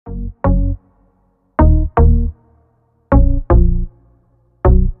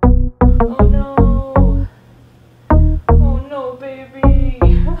Oh no. Oh no, baby.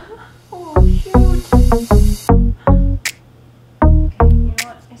 Oh shoot. Okay, you know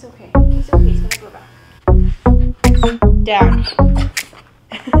what? It's okay. He's okay. He's gonna go back. Down.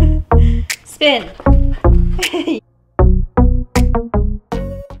 Spin. Okay.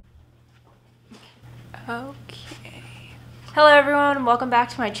 Hello everyone, welcome back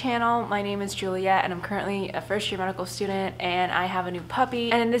to my channel. My name is Juliet and I'm currently a first year medical student and I have a new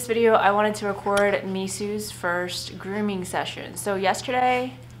puppy. And in this video I wanted to record Misu's first grooming session. So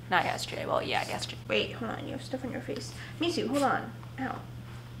yesterday, not yesterday, well yeah, yesterday. Wait, hold on, you have stuff on your face. Misu, hold on. Ow.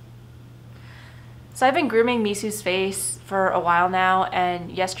 So I've been grooming Misu's face for a while now,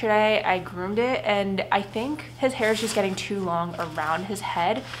 and yesterday I groomed it, and I think his hair is just getting too long around his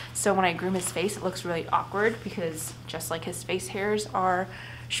head. So when I groom his face, it looks really awkward because just like his face hairs are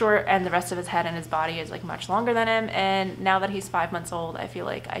short and the rest of his head and his body is like much longer than him. And now that he's 5 months old, I feel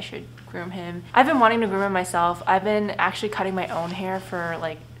like I should groom him. I've been wanting to groom him myself. I've been actually cutting my own hair for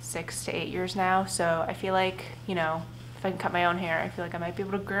like 6 to 8 years now. So I feel like, you know, if I can cut my own hair, I feel like I might be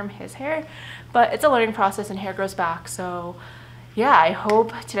able to groom his hair, but it's a learning process and hair grows back. So yeah, I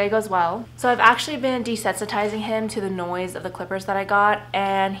hope today goes well. So I've actually been desensitizing him to the noise of the clippers that I got,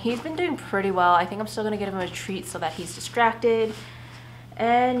 and he's been doing pretty well. I think I'm still gonna give him a treat so that he's distracted.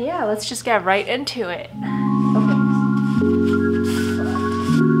 And yeah, let's just get right into it. Okay.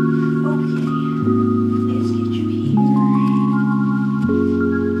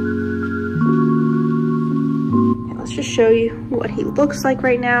 Just show you what he looks like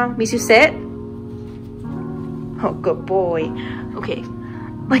right now. Misu, sit. Oh, good boy. Okay,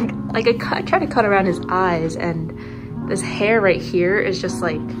 like I tried to cut around his eyes, and this hair right here is just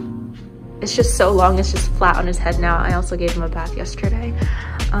like, it's just so long, it's just flat on his head now. I also gave him a bath yesterday.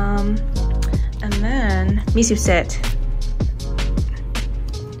 And then Misu, sit.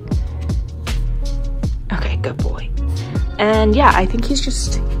 Okay, good boy. And yeah, I think he's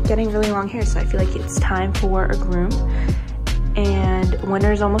just getting really long hair, so I feel like it's time for a groom. And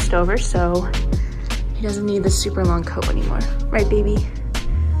winter's almost over, so he doesn't need the super long coat anymore. Right, baby?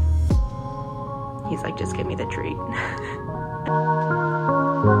 He's like, just give me the treat.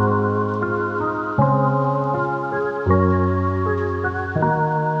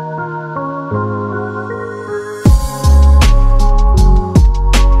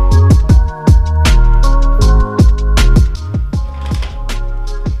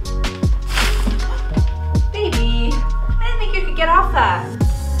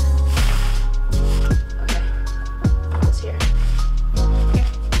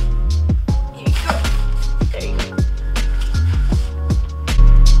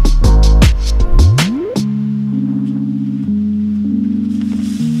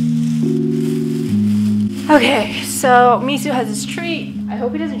 Okay, so Misu has his treat. I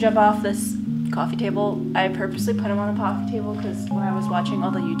hope he doesn't jump off this coffee table. I purposely put him on a coffee table because when I was watching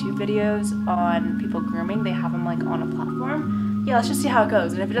all the YouTube videos on people grooming, they have him like on a platform. Yeah, let's just see how it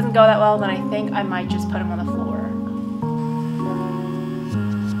goes. And if it doesn't go that well, then I think I might just put him on the floor.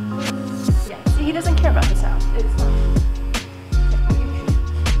 Yeah, see, he doesn't care about the sound. It's fine.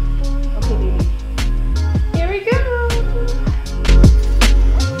 Okay, baby. Here we go.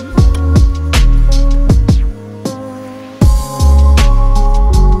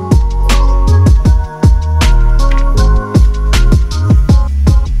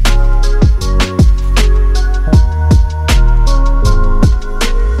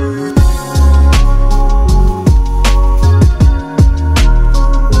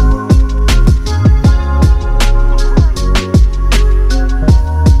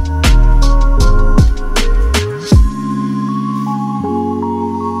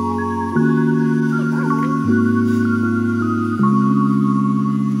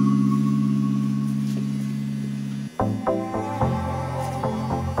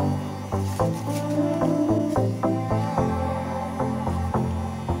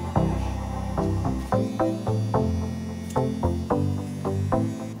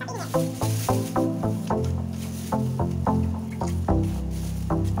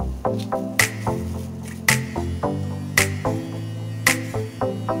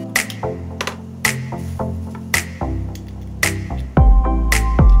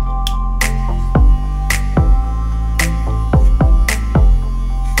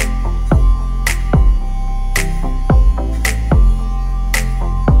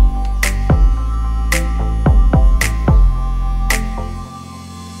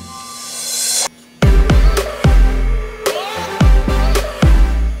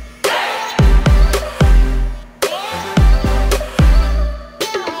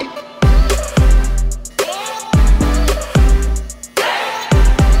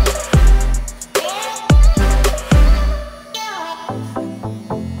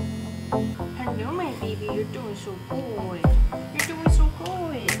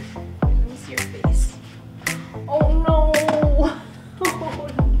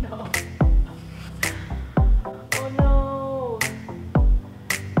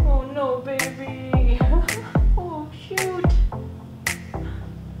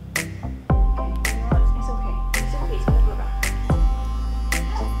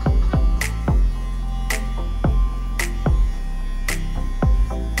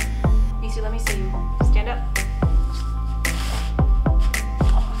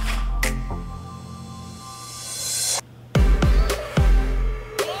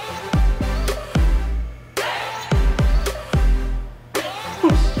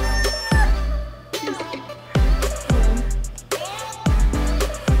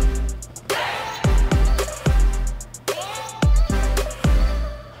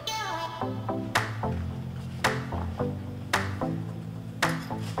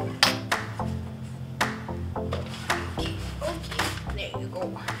 There you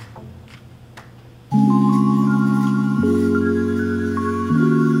go.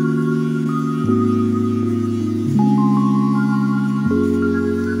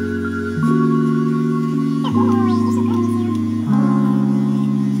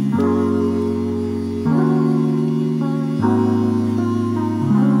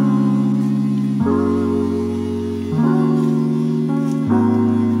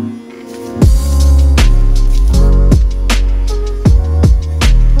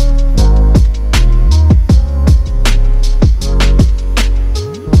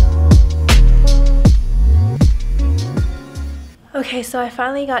 Okay, so I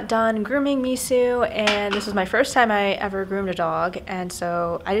finally got done grooming Misu, and this was my first time I ever groomed a dog, and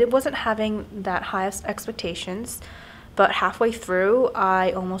so I wasn't having that high expectations, but halfway through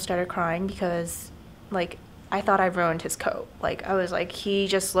I almost started crying because, like, I thought I ruined his coat. Like, I was like, he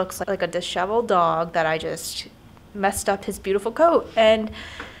just looks like a disheveled dog that I just messed up his beautiful coat. And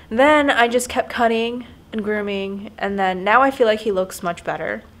then I just kept cutting and grooming, and then now I feel like he looks much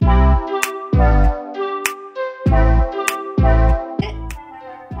better.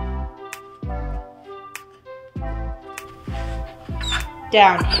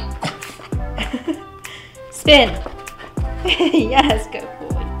 Down. Spin. Yes, good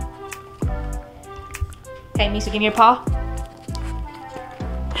boy. Okay, Misu, give me your paw.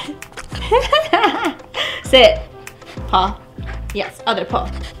 Sit. Paw. Yes, other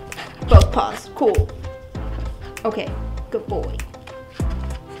paw. Both paws. Cool. Okay, good boy.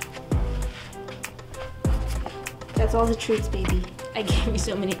 That's all the treats, baby. I gave you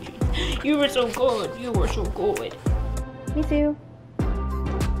so many treats. You were so good. You were so good. Misu.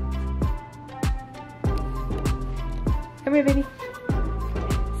 Come here, baby.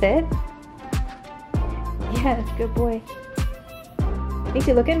 Sit. Yes, good boy.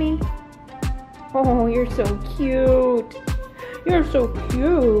 Misu, look at me. Oh, you're so cute. You're so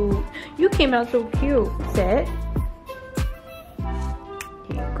cute. You came out so cute. Sit.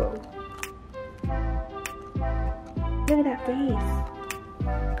 Here you go. Look at that face.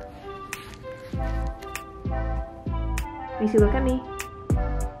 Misu, look at me.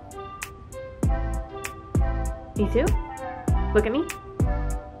 Misu? Look at me.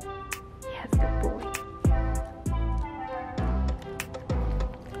 Yes, good boy.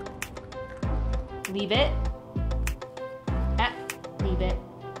 Leave it. Leave it.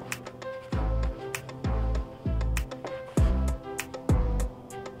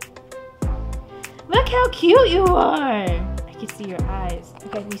 Look how cute you are. I can see your eyes.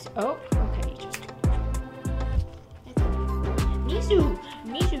 Okay, Misu. Oh, okay. Misu,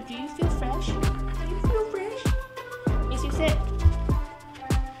 Misu, do you feel fresh? Do you feel fresh? Misu, sit.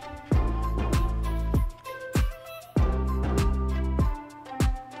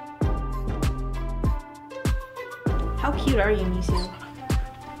 How cute are you, Misu?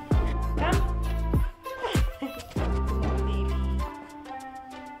 Come.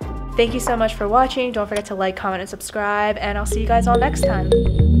 Thank you so much for watching. Don't forget to like, comment, and subscribe, and I'll see you guys all next time.